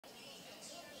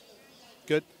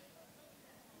Good.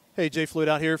 Hey, Jay Floyd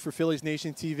out here for Phillies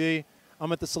Nation TV.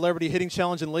 I'm at the Celebrity Hitting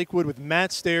Challenge in Lakewood with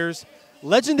Matt Stairs,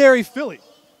 legendary Philly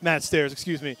Matt Stairs,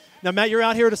 excuse me. Now, Matt, you're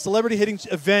out here at a celebrity hitting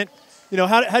event. You know,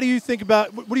 how do you think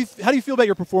about how do you feel about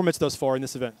your performance thus far in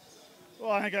this event?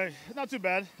 Well, I think not too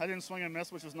bad. I didn't swing and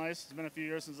miss, which was nice. It's been a few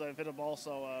years since I've hit a ball,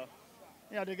 so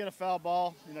yeah, I did get a foul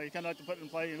ball. You know, you kind of like to put it in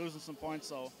play. You're losing some points,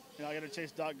 so you know, I got to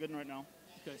chase Doc Gooden right now.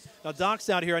 Okay. Now, Doc's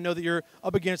out here. I know that you're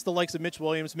up against the likes of Mitch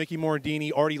Williams, Mickey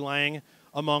Morandini, Artie Lang,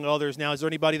 among others. Now, is there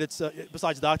anybody that's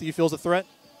besides Doc that you feel is a threat?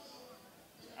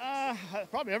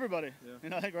 Probably everybody. Yeah. You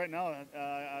know, I think right now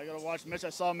I got to watch Mitch. I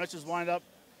saw Mitch's wind up.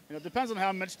 You know, it depends on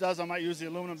how Mitch does. I might use the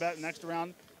aluminum bat next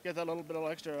round, get that little bit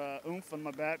of extra oomph on my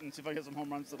bat, and see if I get some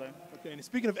home runs today. Okay. And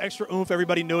speaking of extra oomph,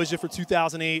 everybody knows you for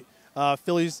 2008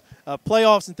 Phillies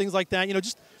playoffs and things like that. You know,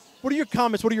 just what are your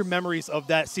comments? What are your memories of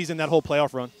that season, that whole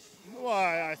playoff run? Well,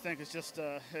 I think it's just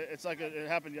it's like it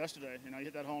happened yesterday. You know, you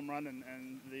hit that home run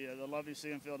and the love you see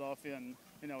in Philadelphia, and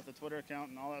you know, with the Twitter account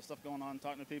and all that stuff going on,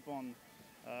 talking to people, and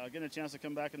getting a chance to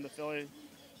come back into Philly,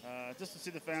 just to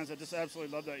see the fans that just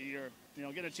absolutely loved that year. You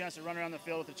know, getting a chance to run around the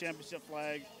field with the championship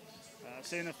flag,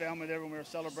 seeing the family there when we were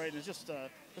celebrating. It's just there's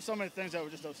so many things that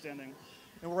were just outstanding.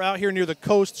 And we're out here near the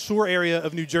coast shore area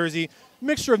of New Jersey,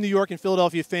 mixture of New York and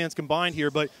Philadelphia fans combined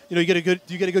here. But you know, do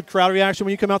you get a good crowd reaction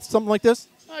when you come out to something like this?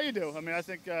 You do. I mean, I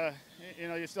think you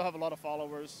know, you still have a lot of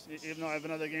followers, even though I've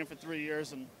been at the game for 3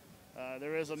 years, and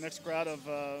there is a mixed crowd of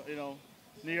you know,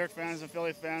 New York fans and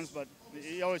Philly fans, but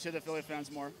you always hear the Philly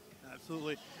fans more.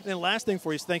 Absolutely. And then last thing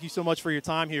for you is thank you so much for your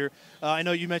time here. I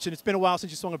know you mentioned it's been a while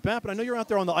since you swung a bat, but I know you're out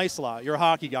there on the ice a lot. You're a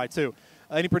hockey guy too.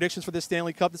 Any predictions for this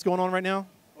Stanley Cup that's going on right now?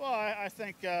 Well, I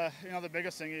think you know, the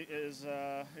biggest thing is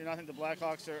you know, I think the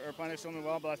Blackhawks are playing extremely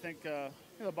well, but I think you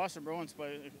know, the Boston Bruins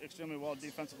play extremely well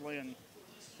defensively, and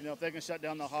you know, if they can shut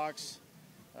down the Hawks,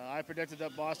 I predicted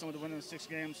that Boston would win in 6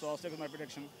 games, so I'll stick with my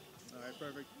prediction. All right,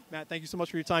 perfect. Matt, thank you so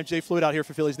much for your time. Jay Floyd out here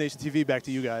for Phillies Nation TV. Back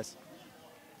to you guys.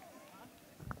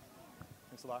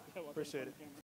 Thanks a lot. Appreciate it.